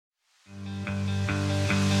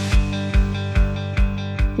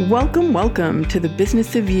Welcome to the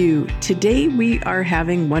Business of You. Today we are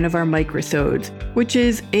having one of our Microsodes, which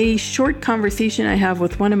is a short conversation I have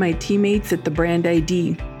with one of my teammates at the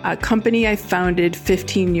brandiD, a company I founded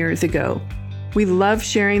 15 years ago. We love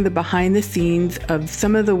sharing the behind the scenes of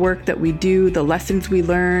some of the work that we do, the lessons we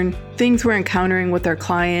learn, things we're encountering with our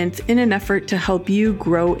clients in an effort to help you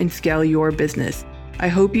grow and scale your business. I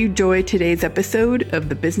hope you enjoy today's episode of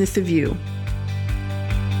the Business of You.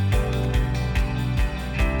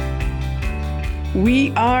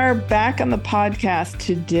 We are back on the podcast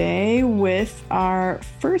today with our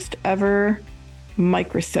first ever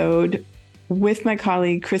Microsode with my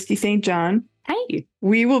colleague, Christy St. John. Hey.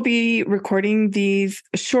 We will be recording these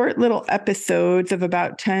short little episodes of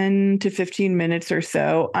about 10 to 15 minutes or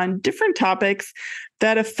so on different topics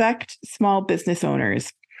that affect small business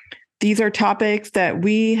owners. These are topics that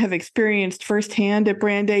we have experienced firsthand at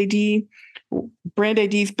brandiD.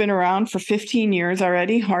 brandiD's been around for 15 years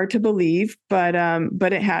already. Hard to believe, but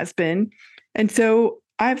it has been. And so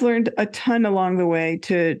I've learned a ton along the way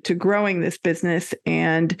to growing this business.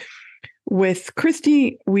 And with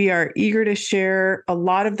Christy, we are eager to share a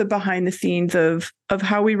lot of the behind the scenes of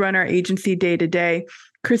how we run our agency day to day.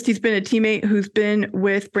 Christy's been a teammate who's been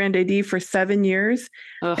with brandiD for 7 years.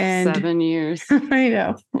 Oh, 7 years. I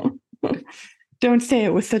know. Don't say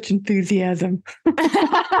it with such enthusiasm.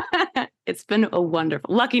 It's been a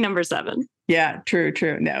wonderful, lucky number 7. Yeah, true.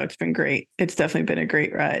 No, it's been great. It's definitely been a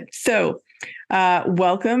great ride. So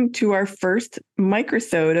welcome to our first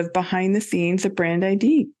Microsode of behind the scenes at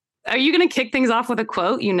brandiD. Are you going to kick things off with a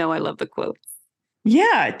quote? You know I love the quotes.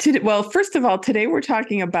 Yeah. Well, first of all, today we're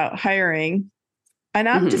talking about hiring. And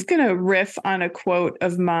I'm just going to riff on a quote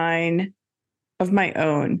of my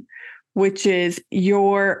own, which is,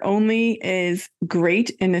 you're only as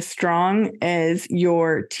great and as strong as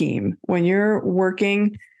your team. When you're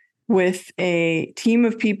working with a team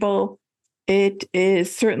of people, it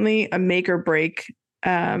is certainly a make or break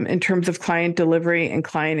in terms of client delivery and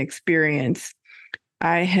client experience.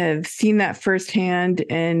 I have seen that firsthand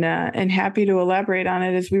and happy to elaborate on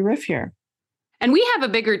it as we riff here. And we have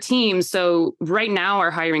a bigger team. So right now our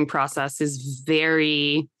hiring process is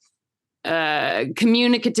very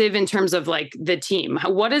communicative in terms of like the team.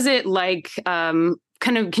 What is it like? Can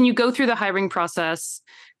you go through the hiring process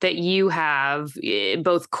that you have,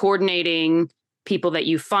 both coordinating people that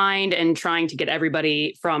you find and trying to get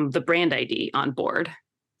everybody from the brandiD on board?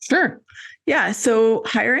 Sure. Yeah. So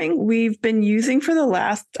hiring, we've been using for the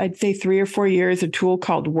last, I'd say 3 or 4 years, a tool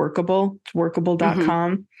called Workable. It's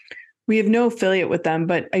workable.com. We have no affiliate with them,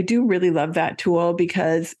 but I do really love that tool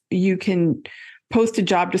because you can post a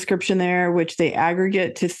job description there, which they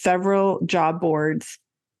aggregate to several job boards.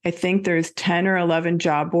 I think there's 10 or 11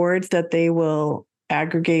 job boards that they will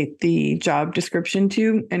aggregate the job description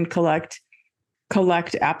to and collect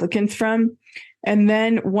applicants from. And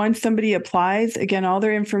then once somebody applies, again, all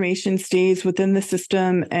their information stays within the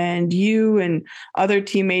system, and you and other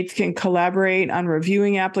teammates can collaborate on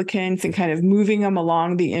reviewing applicants and kind of moving them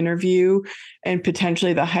along the interview and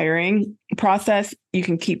potentially the hiring process. You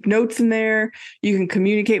can keep notes in there. You can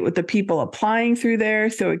communicate with the people applying through there.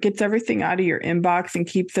 So it gets everything out of your inbox and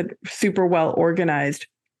keeps it super well organized.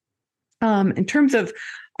 In terms of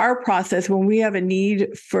our process, when we have a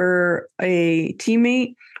need for a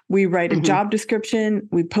teammate, we write a job description,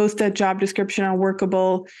 we post that job description on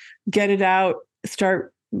Workable, get it out,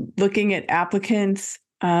 start looking at applicants.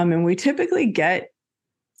 And we typically get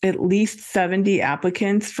at least 70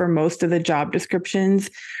 applicants for most of the job descriptions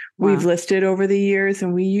we've listed over the years.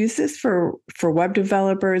 And we use this for web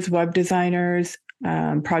developers, web designers,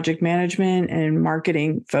 project management, and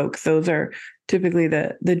marketing folks. Those are typically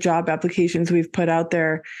the job applications we've put out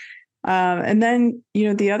there. And then,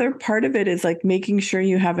 the other part of it is like making sure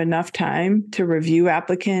you have enough time to review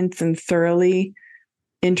applicants and thoroughly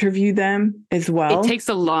interview them as well. It takes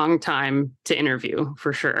a long time to interview,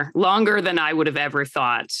 for sure. Longer than I would have ever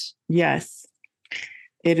thought. Yes,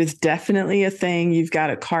 it is definitely a thing you've got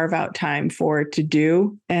to carve out time for to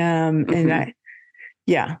do. But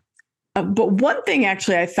one thing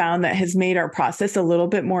actually I found that has made our process a little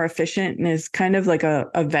bit more efficient and is kind of like a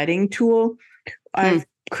vetting tool. I've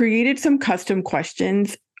created some custom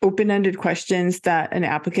questions, open-ended questions that an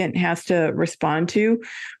applicant has to respond to,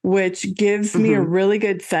 which gives me a really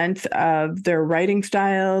good sense of their writing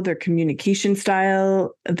style, their communication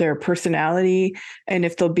style, their personality, and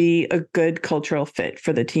if they'll be a good cultural fit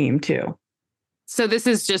for the team too. So this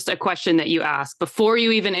is just a question that you ask before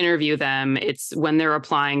you even interview them. It's when they're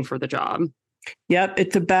applying for the job. Yep.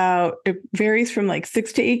 It varies from like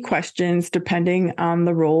 6 to 8 questions, depending on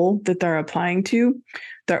the role that they're applying to.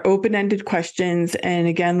 They're open-ended questions. And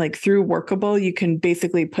again, like through Workable, you can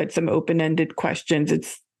basically put some open-ended questions.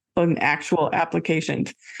 It's an actual application.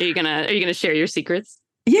 Are you gonna share your secrets?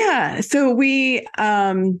 Yeah. So we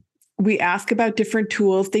ask about different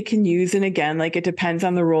tools they can use. And again, like it depends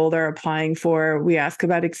on the role they're applying for. We ask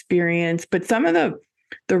about experience, but some of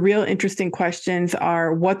the real interesting questions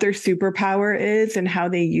are what their superpower is and how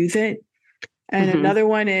they use it. And another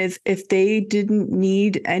one is if they didn't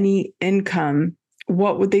need any income,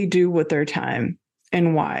 what would they do with their time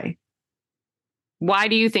and why? Why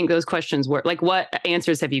do you think those questions work? Like, what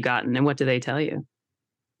answers have you gotten and what do they tell you?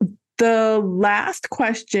 The last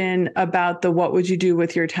question about the what would you do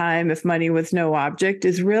with your time if money was no object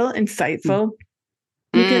is real insightful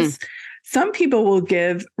because some people will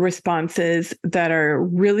give responses that are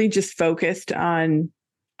really just focused on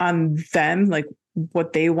them, like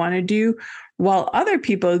what they want to do, while other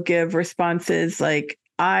people give responses like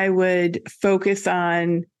I would focus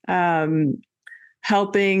on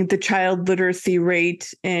helping the child literacy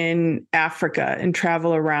rate in Africa and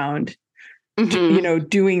travel around,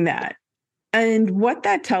 doing that. And what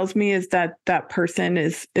that tells me is that that person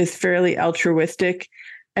is fairly altruistic,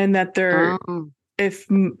 and that they're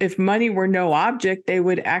if money were no object, they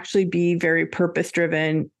would actually be very purpose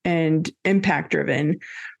driven and impact driven,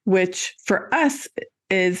 which for us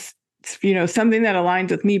is something that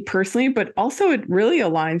aligns with me personally, but also it really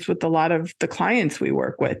aligns with a lot of the clients we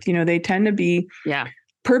work with. They tend to be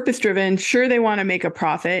purpose driven. Sure, they want to make a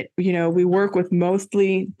profit. We work with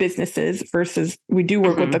mostly businesses versus we do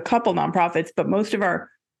work with a couple nonprofits, but most of our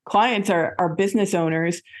clients are business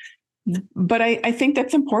owners. But I think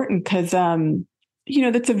that's important because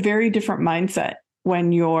that's a very different mindset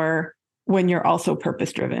when you're also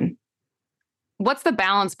purpose driven. What's the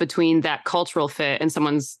balance between that cultural fit and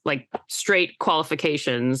someone's like straight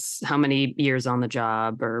qualifications, how many years on the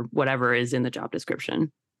job or whatever is in the job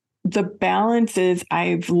description? The balance is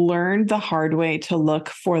I've learned the hard way to look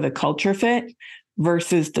for the culture fit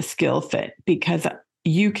versus the skill fit, because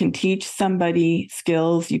you can teach somebody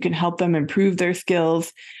skills, you can help them improve their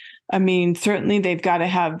skills. I mean, certainly they've got to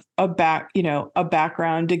have a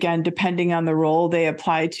background, again, depending on the role they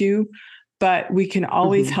apply to, but we can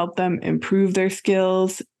always help them improve their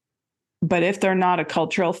skills. But if they're not a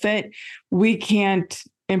cultural fit, we can't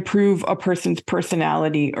improve a person's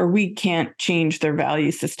personality or we can't change their value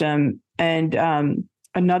system. And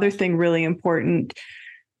another thing really important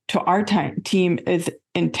to our team is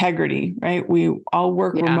integrity, right? We all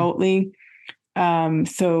work remotely.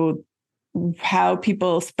 So how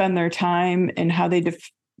people spend their time and how they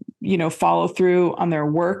follow through on their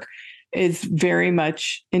work is very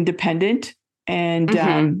much independent. And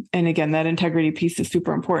again, that integrity piece is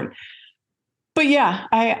super important. But yeah,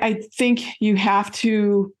 I think you have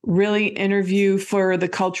to really interview for the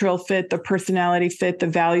cultural fit, the personality fit, the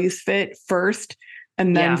values fit first,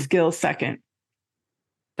 and then skills second.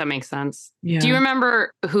 That makes sense. Yeah. Do you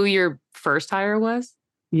remember who your first hire was?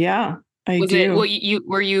 Yeah, I do.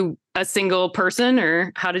 Were you a single person,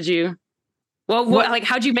 or how did you?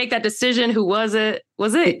 How'd you make that decision? Who was it?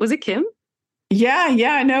 Was it Kim?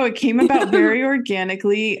 Yeah. No, it came about very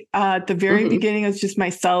organically. At the very beginning, it was just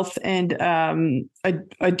myself and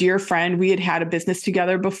a dear friend. We had a business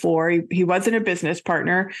together before. He wasn't a business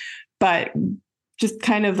partner, but just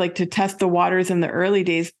kind of like to test the waters in the early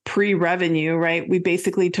days, pre-revenue, right? We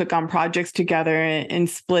basically took on projects together and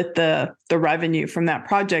split the revenue from that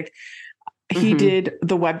project. He did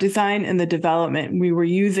the web design and the development. We were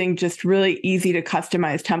using just really easy to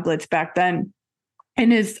customize templates back then.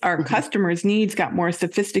 And as our customers' needs got more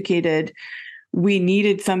sophisticated, we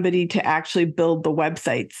needed somebody to actually build the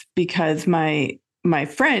websites, because my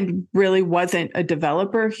friend really wasn't a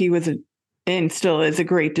developer. He was and still is a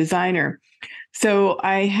great designer. So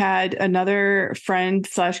I had another friend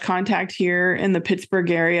 / contact here in the Pittsburgh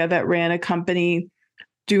area that ran a company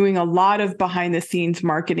doing a lot of behind the scenes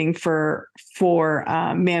marketing for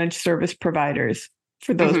managed service providers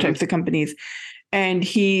for those types of companies. And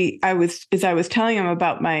as I was telling him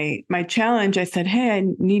about my challenge, I said, hey, I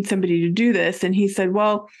need somebody to do this. And he said,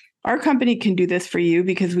 well, our company can do this for you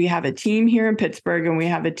because we have a team here in Pittsburgh and we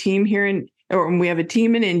have a team we have a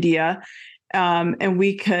team in India. And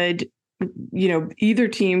we could, either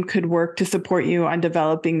team could work to support you on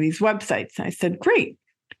developing these websites. And I said, great.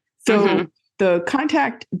 So the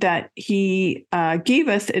contact that he gave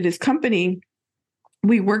us at his company,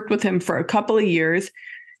 we worked with him for a couple of years.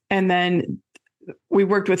 And then we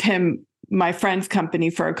worked with him, my friend's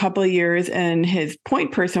company, for a couple of years. And his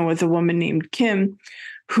point person was a woman named Kim,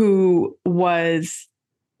 who was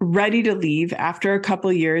ready to leave after a couple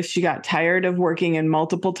of years. She got tired of working in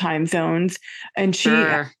multiple time zones, and she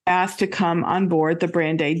asked to come on board the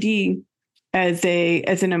brandiD as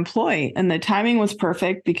an employee. And the timing was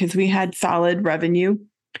perfect because we had solid revenue.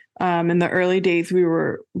 In the early days, we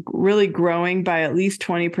were really growing by at least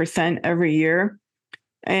 20% every year.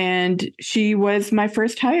 And she was my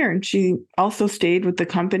first hire. And she also stayed with the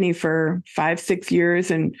company for 5-6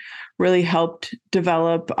 years and really helped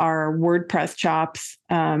develop our WordPress chops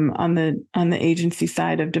on the agency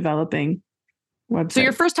side of developing websites. So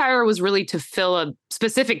your first hire was really to fill a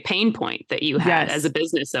specific pain point that you had as a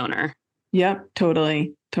business owner. Yep,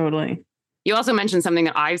 totally. You also mentioned something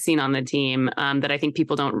that I've seen on the team that I think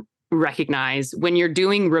people don't recognize. When you're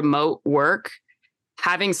doing remote work,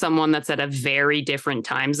 having someone that's at a very different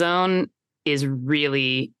time zone is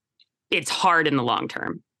really, it's hard in the long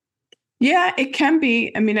term. Yeah, it can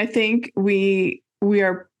be. I mean, I think we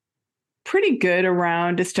are pretty good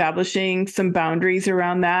around establishing some boundaries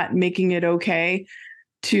around that, making it okay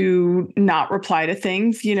to not reply to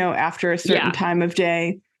things, after a certain time of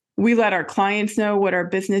day. We let our clients know what our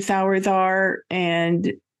business hours are.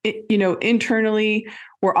 And, internally,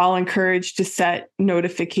 we're all encouraged to set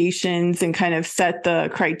notifications and kind of set the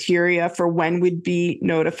criteria for when we'd be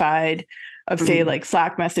notified of, say, like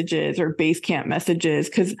Slack messages or Basecamp messages,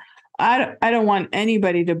 because I don't want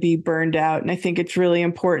anybody to be burned out. And I think it's really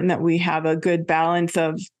important that we have a good balance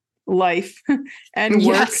of life and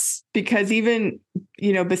work, because even,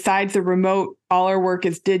 besides the remote, all our work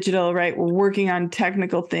is digital, right? We're working on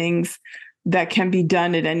technical things that can be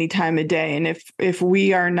done at any time of day. And if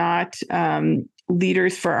we are not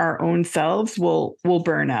leaders for our own selves, we'll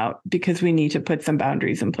burn out, because we need to put some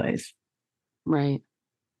boundaries in place. Right.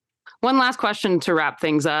 One last question to wrap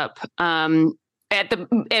things up.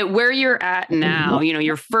 At where you're at now,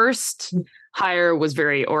 your first hire was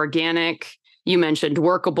very organic. You mentioned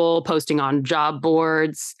Workable, posting on job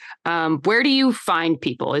boards. Where do you find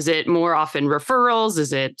people? Is it more often referrals?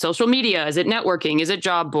 Is it social media? Is it networking? Is it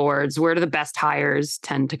job boards? Where do the best hires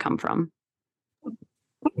tend to come from?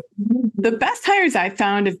 The best hires I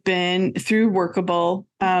found have been through Workable,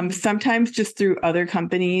 sometimes just through other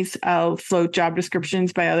companies. I'll float job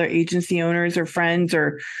descriptions by other agency owners or friends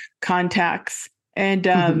or contacts.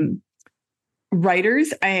 And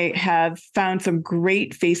writers, I have found some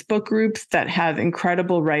great Facebook groups that have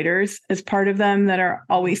incredible writers as part of them that are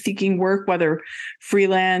always seeking work, whether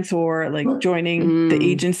freelance or like joining the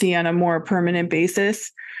agency on a more permanent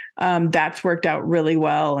basis. That's worked out really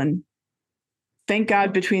well. And thank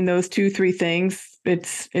God, between those 2-3 things,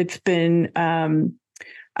 it's been,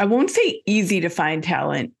 I won't say easy to find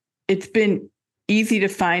talent. It's been easy to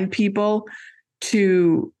find people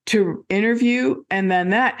to interview, and then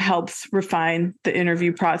that helps refine the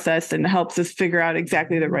interview process and helps us figure out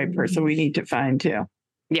exactly the right person we need to find too.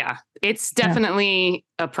 Yeah, it's definitely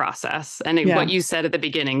a process. And what you said at the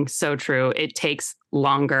beginning, so true. It takes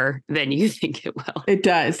longer than you think it will. It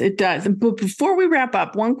does. But before we wrap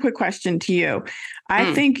up, one quick question to you.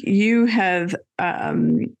 I think you have,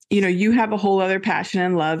 you have a whole other passion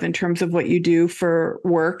and love in terms of what you do for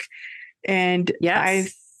work. And I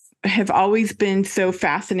have always been so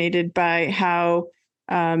fascinated by how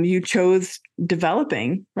you chose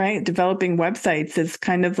developing websites as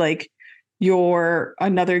kind of like your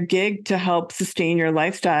another gig to help sustain your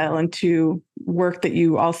lifestyle and to work that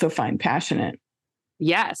you also find passionate.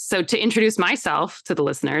 Yes. So to introduce myself to the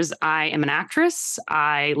listeners, I am an actress.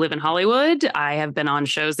 I live in Hollywood. I have been on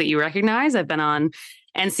shows that you recognize. I've been on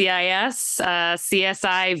NCIS,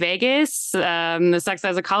 CSI Vegas, The Sex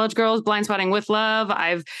Lives of College Girls, Blind Spotting with Love.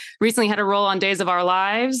 I've recently had a role on Days of Our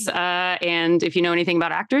Lives. And if you know anything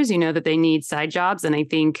about actors, you know that they need side jobs. And I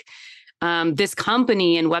think this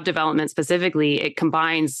company and web development specifically, it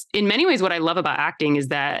combines, in many ways, what I love about acting is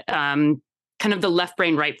that kind of the left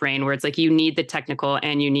brain, right brain, where it's like you need the technical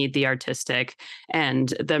and you need the artistic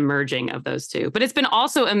and the merging of those two. But it's been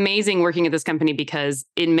also amazing working at this company because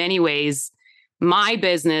in many ways, my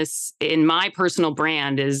business in my personal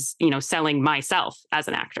brand is, selling myself as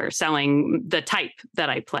an actor, selling the type that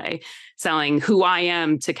I play, selling who I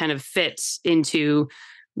am to kind of fit into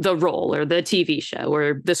the role or the TV show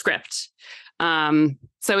or the script. So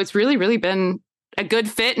it's really, really been a good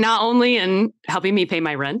fit, not only in helping me pay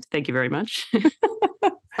my rent, thank you very much,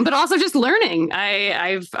 but also just learning.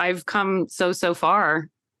 I've come so far.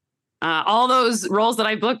 All those roles that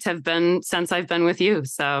I booked have been since I've been with you.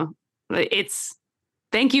 So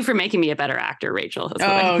thank you for making me a better actor, Rachel. That's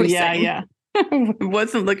what I was saying. Yeah.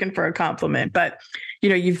 Wasn't looking for a compliment, but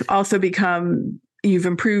you've also you've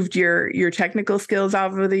improved your technical skills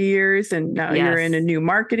over the years, and now you're in a new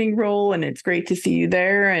marketing role, and it's great to see you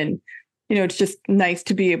there. And it's just nice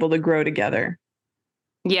to be able to grow together.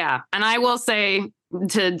 Yeah. And I will say,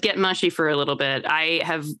 to get mushy for a little bit, I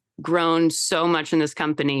have grown so much in this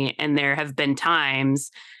company, and there have been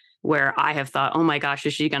times where I have thought, oh my gosh,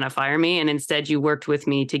 is she going to fire me? And instead you worked with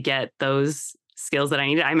me to get those skills that I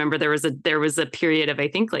needed. I remember there was a period of, I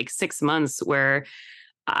think, like 6 months where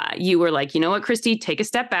you were like, you know what, Christy, take a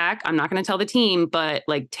step back. I'm not going to tell the team, but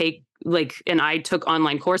and I took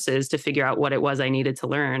online courses to figure out what it was I needed to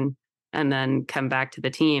learn and then come back to the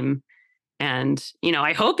team. And,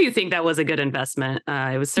 I hope you think that was a good investment.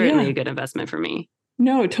 It was certainly a good investment for me.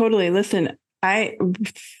 No, totally. Listen, I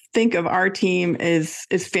think of our team as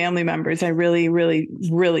family members. I really, really,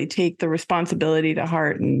 really take the responsibility to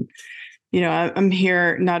heart. And, I'm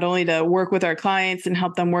here not only to work with our clients and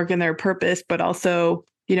help them work in their purpose, but also,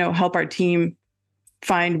 help our team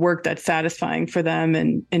find work that's satisfying for them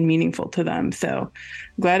and meaningful to them. So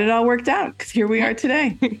I'm glad it all worked out, because here we are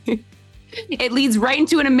today. It leads right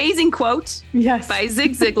into an amazing quote by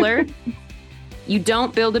Zig Ziglar. You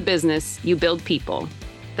don't build a business, you build people.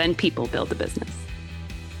 Then people build a business.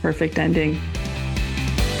 Perfect ending.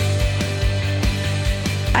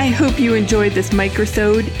 I hope you enjoyed this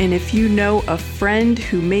Microsode, and if you know a friend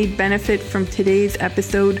who may benefit from today's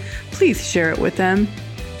episode, please share it with them.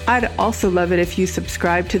 I'd also love it if you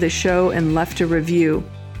subscribed to the show and left a review.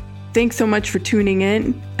 Thanks so much for tuning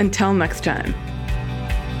in. Until next time.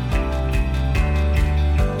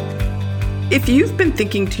 If you've been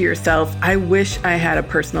thinking to yourself, I wish I had a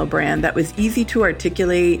personal brand that was easy to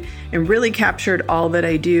articulate and really captured all that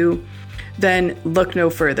I do, then look no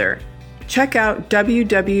further. Check out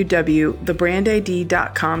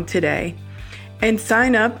www.thebrandid.com today and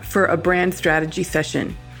sign up for a brand strategy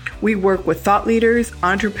session. We work with thought leaders,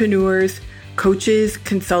 entrepreneurs, coaches,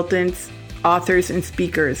 consultants, authors, and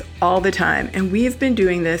speakers all the time, and we have been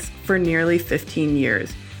doing this for nearly 15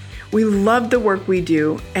 years. We love the work we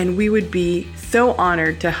do, and we would be so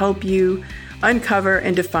honored to help you uncover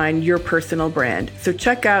and define your personal brand. So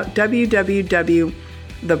check out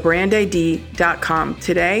www.thebrandid.com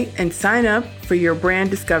today and sign up for your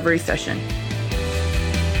brand discovery session.